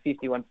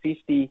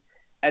 150,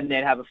 and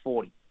then have a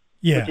 40.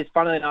 Yeah. Which is,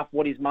 funnily enough,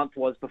 what his month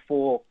was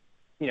before.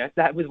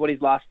 That was what his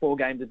last 4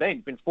 games have been.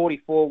 It's been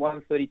 44,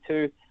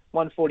 132,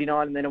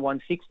 149, and then a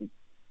 160.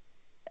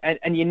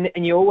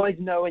 And you always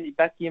know in the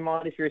back of your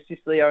mind, if you're a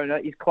Sicily owner,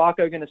 is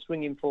Clarko going to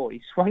swing him forward?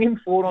 He swung him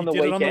forward on the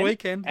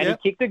weekend. And he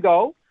kicked a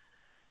goal,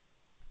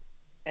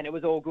 and it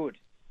was all good.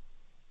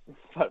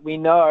 But we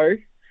know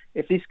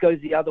if this goes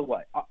the other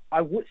way,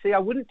 I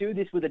wouldn't do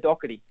this with a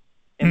Doherty,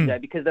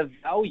 MJ, because the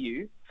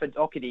value for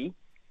Doherty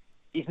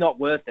is not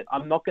worth it.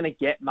 I'm not going to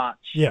get much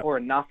or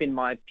enough, in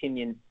my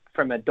opinion,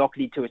 from a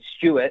Doherty to a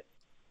Stewart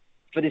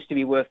for this to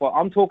be worthwhile.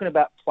 I'm talking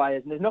about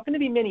players, and there's not going to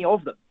be many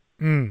of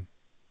them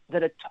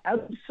that are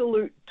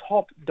absolute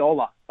top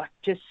dollar, like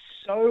just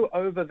so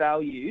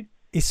overvalued.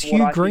 Is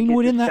Hugh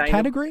Greenwood in that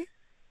category?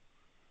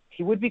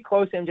 He would be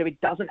close, MJ, but he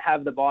doesn't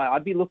have the buy.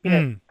 I'd be looking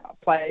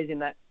at players in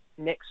that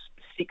next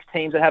 6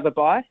 teams that have a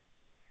buy.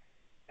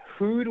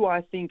 Who do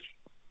I think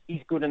is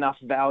good enough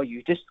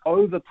value, just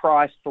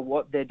overpriced for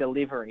what they're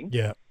delivering?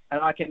 Yeah. And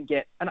I can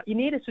get, and you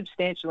need a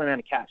substantial amount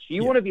of cash.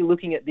 You want to be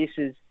looking at this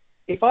as,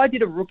 if I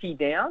did a rookie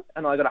down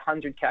and I got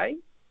 100K,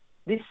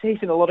 this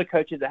season a lot of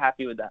coaches are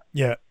happy with that.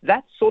 Yeah.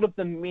 That's sort of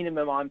the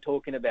minimum I'm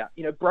talking about.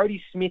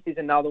 Brodie Smith is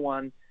another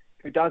one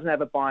who doesn't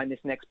have a buy in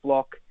this next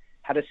block.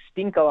 Had a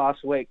stinker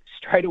last week.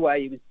 Straight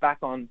away, he was back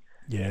on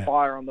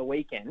fire on the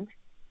weekend.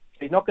 So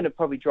he's not going to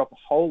probably drop a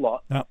whole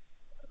lot. No.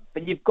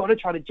 But you've got to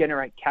try to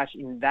generate cash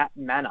in that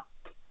manner.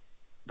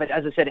 But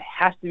as I said, it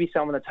has to be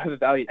someone that's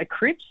overvalued. At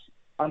Cripps,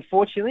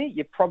 unfortunately,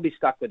 you're probably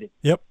stuck with it.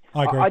 Yep,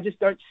 I agree. I just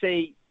don't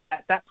see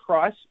at that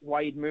price,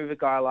 why you'd move a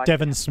guy like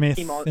Devon Smith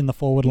in the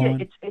forward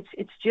line.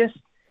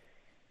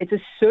 It's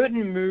a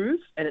certain move,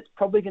 and it's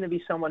probably going to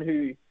be someone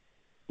who,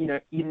 you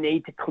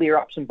need to clear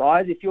up some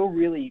buys. If you're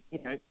really,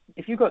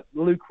 if you've got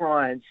Luke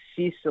Ryan,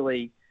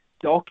 Sicily,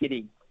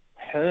 Doherty,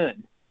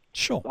 Hearn,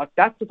 Sure. like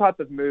that's the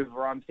type of move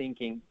where I'm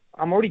thinking,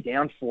 I'm already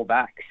down 4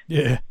 backs.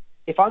 Yeah.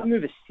 If I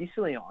move a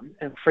Sicily on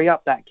and free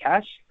up that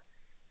cash,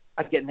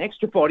 I'd get an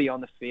extra body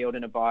on the field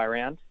in a buy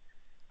round.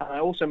 And I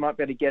also might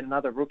be able to get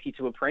another rookie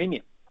to a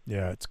premium.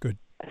 Yeah, it's good.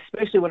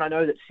 Especially when I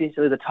know that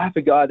Sicily is the type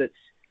of guy that's,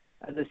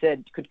 as I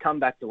said, could come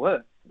back to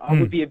earth. I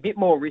would be a bit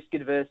more risk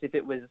adverse if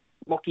it was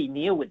Lockie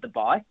Neal with the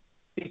buy,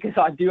 because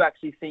I do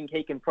actually think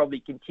he can probably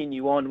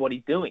continue on what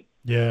he's doing.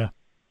 Yeah.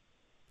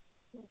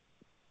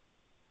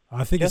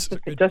 I think just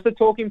a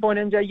talking point,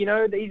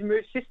 MJ. These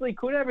moves, Sicily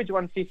could average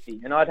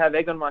 150, and I'd have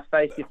egg on my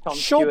face if Tom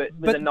Stewart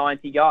was a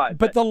 90 guy.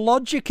 But the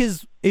logic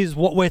is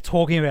what we're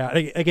talking about.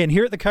 Again,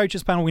 here at the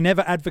coaches panel, we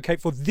never advocate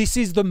for this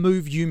is the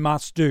move you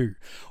must do,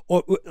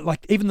 or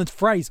like even the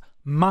phrase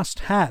must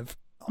have.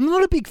 I'm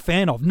not a big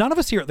fan of. None of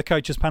us here at the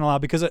coaches panel are,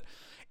 because it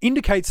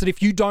indicates that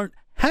if you don't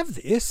have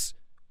this,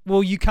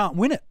 well, you can't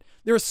win it.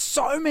 There are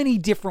so many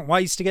different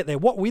ways to get there.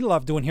 What we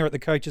love doing here at the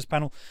coaches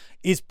panel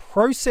is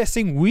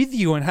processing with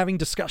you and having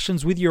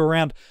discussions with you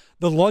around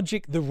the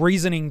logic, the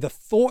reasoning, the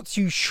thoughts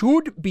you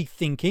should be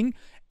thinking,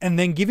 and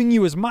then giving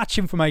you as much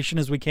information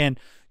as we can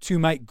to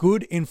make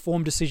good,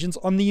 informed decisions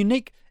on the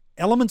unique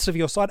elements of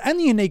your side and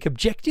the unique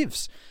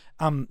objectives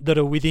that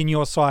are within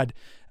your side.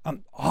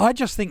 I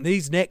just think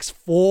these next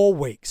 4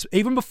 weeks,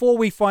 even before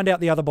we find out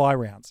the other buy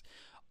rounds,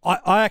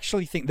 I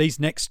actually think this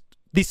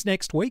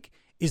next week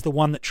is the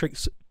one that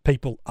tricks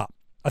people up.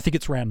 I think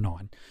it's round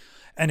 9.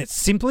 And it's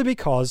simply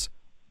because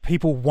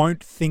people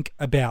won't think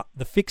about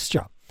the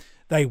fixture.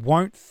 They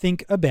won't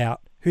think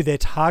about who their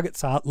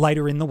targets are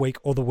later in the week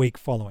or the week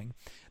following.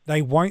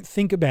 They won't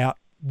think about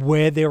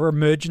where their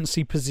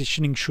emergency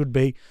positioning should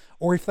be,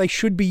 or if they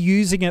should be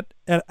using it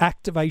at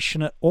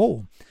activation at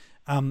all,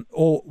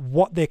 or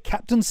what their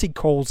captaincy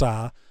calls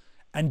are,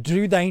 and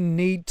do they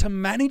need to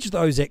manage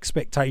those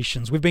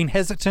expectations? We've been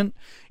hesitant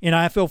in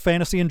AFL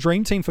Fantasy and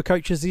Dream Team for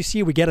coaches this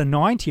year. We get a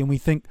 90 and we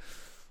think,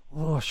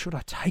 oh, should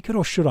I take it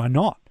or should I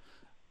not?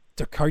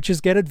 Do coaches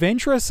get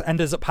adventurous and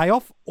does it pay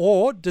off?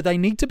 Or do they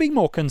need to be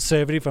more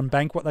conservative and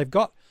bank what they've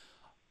got?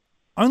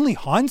 Only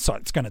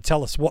hindsight's going to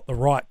tell us what the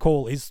right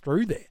call is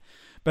through there.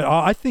 But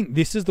I think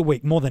this is the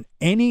week, more than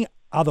any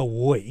other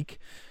week,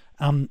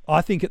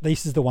 I think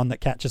this is the one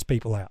that catches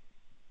people out.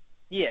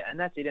 Yeah, and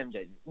that's it,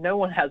 MJ. No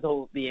one has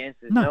all the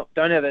answers. No.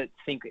 Don't ever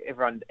think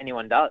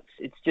anyone does.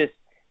 It's just,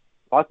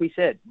 like we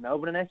said,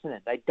 Melbourne and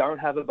Essendon, they don't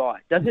have a bye.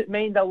 Does it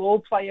mean they'll all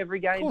play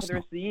every game for the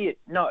rest of the year?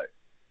 No.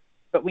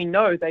 But we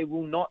know they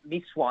will not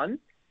miss one.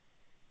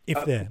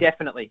 If they're...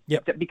 Definitely.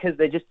 Yep. Because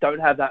they just don't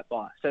have that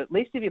bye. So at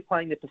least if you're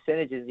playing the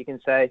percentages, you can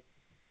say,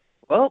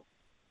 well,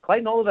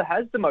 Clayton Oliver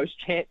has the most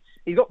chance.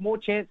 He's got more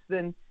chance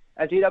than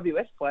a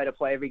GWS player to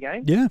play every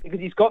game. Yeah. Because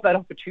he's got that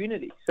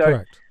opportunity. So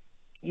Correct.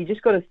 You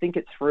just got to think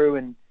it through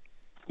and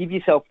give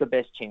yourself the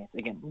best chance.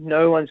 Again,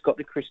 no one's got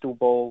the crystal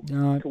ball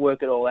to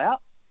work it all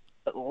out.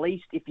 At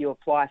least if you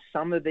apply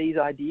some of these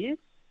ideas,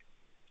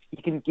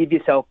 you can give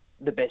yourself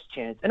the best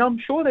chance. And I'm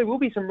sure there will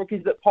be some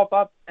rookies that pop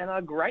up and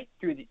are great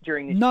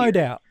during this No year.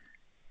 doubt.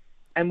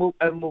 And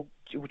we'll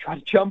try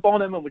to jump on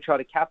them and we'll try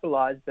to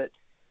capitalise. But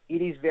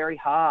it is very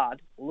hard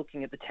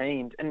looking at the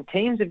teams. And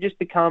teams have just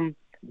become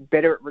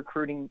better at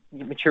recruiting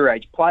mature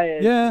age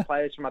players, and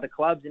players from other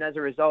clubs. And as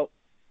a result,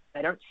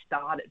 they don't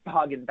start at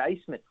bargain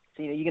basement.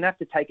 So, you're going to have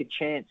to take a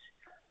chance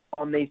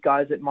on these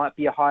guys that might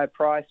be a higher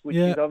price, which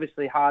is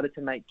obviously harder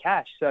to make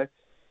cash. So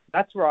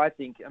that's where I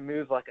think a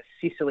move like a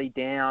Sicily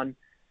down,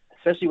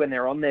 especially when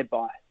they're on their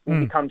buy,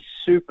 will become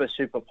super,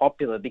 super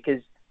popular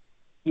because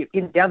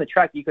down the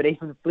track, you could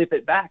even flip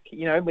it back.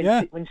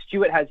 When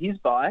Stewart has his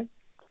buy,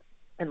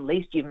 at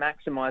least you've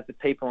maximised the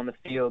people on the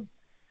field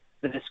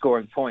that are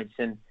scoring points.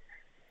 And,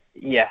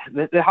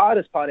 the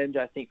hardest part, MJ,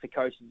 I think, for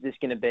coaches is just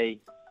going to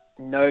be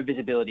no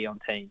visibility on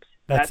teams.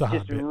 That's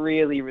just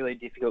really, really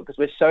difficult because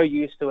we're so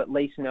used to at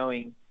least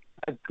knowing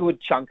a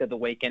good chunk of the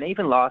week. And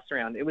even last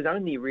round, it was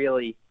only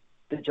really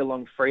the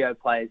Geelong Freo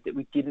players that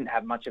we didn't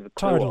have much of a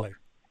clue Totally. of.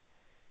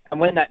 And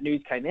when that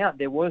news came out,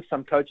 there were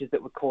some coaches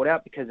that were caught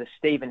out because of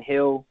Stephen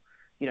Hill.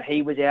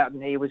 He was out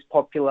and he was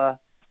popular.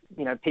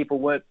 People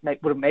would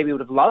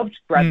have loved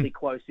Bradley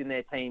Close in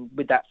their team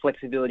with that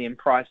flexibility and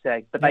price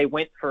tag, but they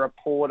went for a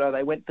Porter,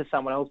 they went for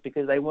someone else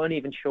because they weren't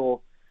even sure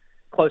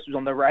Close was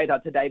on the radar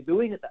to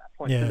debuting at that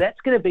point. So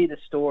that's going to be the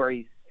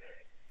stories.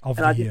 And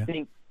I just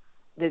think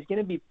there's going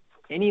to be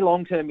any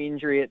long-term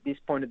injury at this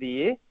point of the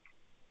year,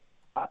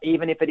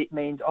 even if it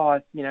means, I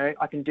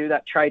can do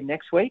that trade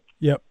next week.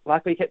 Yep.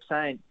 Like we kept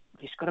saying,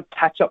 you just got to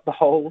patch up the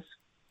holes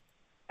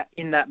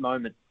in that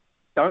moment.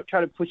 Don't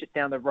try to push it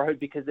down the road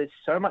because there's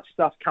so much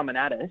stuff coming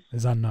at us.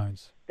 There's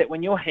unknowns. That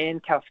when you're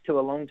handcuffed to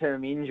a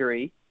long-term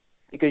injury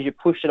because you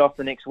pushed it off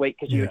the next week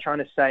because you were trying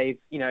to save,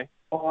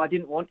 I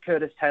didn't want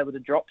Curtis Taylor to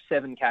drop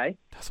 7K.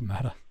 Doesn't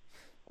matter.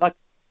 Like,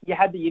 you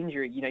had the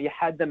injury, you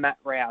had the Matt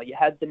Rao, you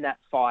had the Nat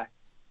Fyfe.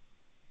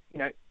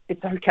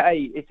 it's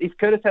okay. If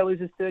Curtis Hill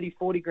loses 30,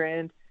 40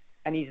 grand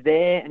and he's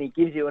there and he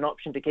gives you an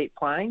option to keep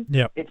playing,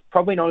 it's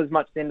probably not as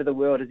much the end of the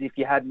world as if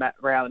you had Matt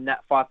Rowell and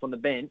Nat Fyfe on the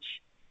bench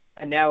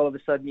and now all of a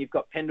sudden you've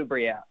got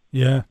Pendlebury out.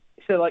 Yeah.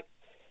 So,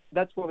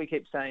 that's what we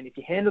keep saying. If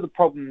you handle the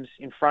problems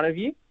in front of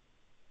you,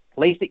 at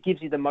least it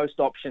gives you the most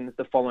options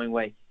the following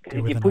week. Because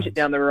if you push it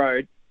down the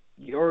road,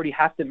 you already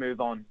have to move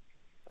on.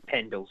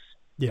 Pendles,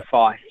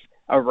 Fyfe,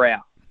 a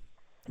Rowell.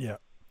 Yeah.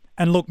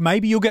 And look,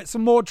 maybe you'll get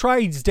some more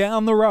trades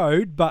down the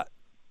road, but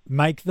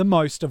make the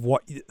most of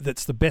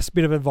that's the best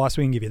bit of advice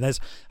we can give you. There's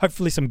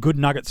hopefully some good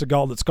nuggets of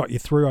gold that's got you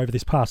through over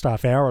this past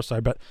half hour or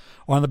so, but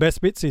one of the best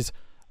bits is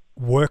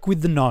work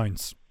with the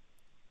knowns.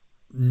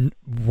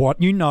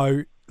 What you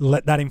know,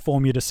 let that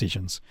inform your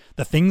decisions.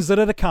 The things that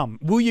are to come.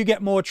 Will you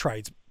get more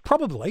trades?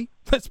 Probably.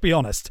 Let's be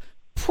honest.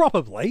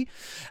 Probably.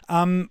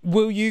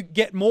 Will you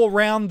get more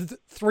round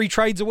 3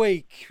 trades a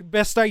week?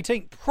 Best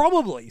 18?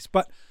 Probably.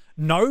 But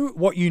know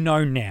what you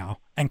know now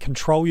and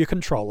control your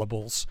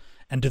controllables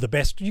and do the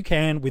best you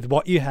can with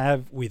what you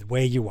have, with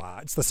where you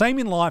are. It's the same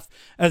in life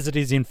as it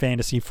is in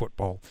fantasy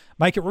football.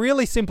 Make it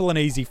really simple and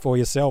easy for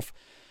yourself.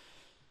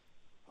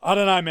 I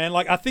don't know, man.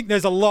 I think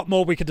there's a lot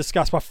more we could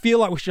discuss, but I feel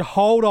like we should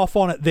hold off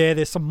on it there.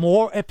 There's some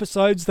more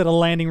episodes that are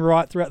landing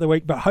right throughout the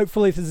week, but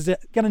hopefully this is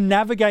going to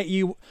navigate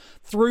you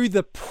through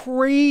the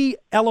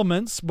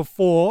pre-elements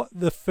before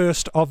the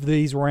first of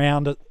these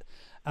round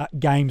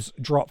games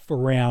drop for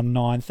round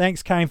 9.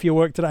 Thanks, Kane, for your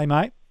work today,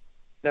 mate.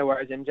 No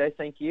worries, MJ.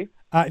 Thank you.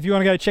 If you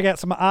want to go check out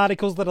some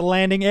articles that are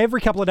landing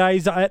every couple of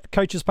days at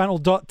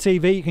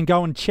coachespanel.tv, you can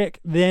go and check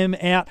them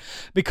out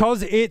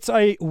because it's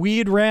a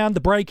weird round.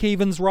 The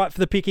break-even's right for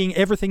the picking.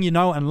 Everything you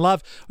know and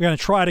love. We're going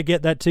to try to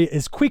get that to you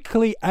as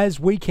quickly as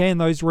we can,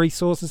 those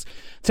resources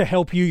to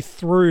help you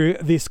through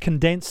this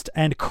condensed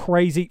and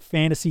crazy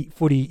fantasy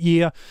footy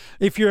year.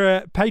 If you're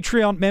a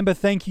Patreon member,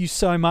 thank you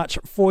so much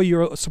for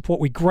your support.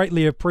 We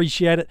greatly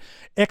appreciate it.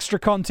 Extra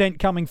content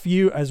coming for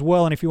you as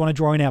well. And if you want to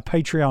join our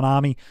Patreon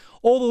army,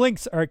 all the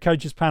links are at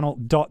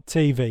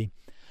coachespanel.tv.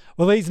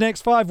 Well, these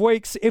next 5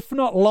 weeks, if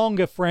not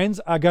longer,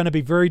 friends, are going to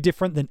be very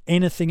different than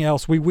anything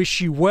else. We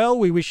wish you well,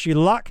 we wish you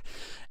luck,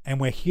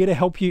 and we're here to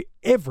help you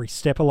every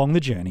step along the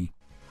journey.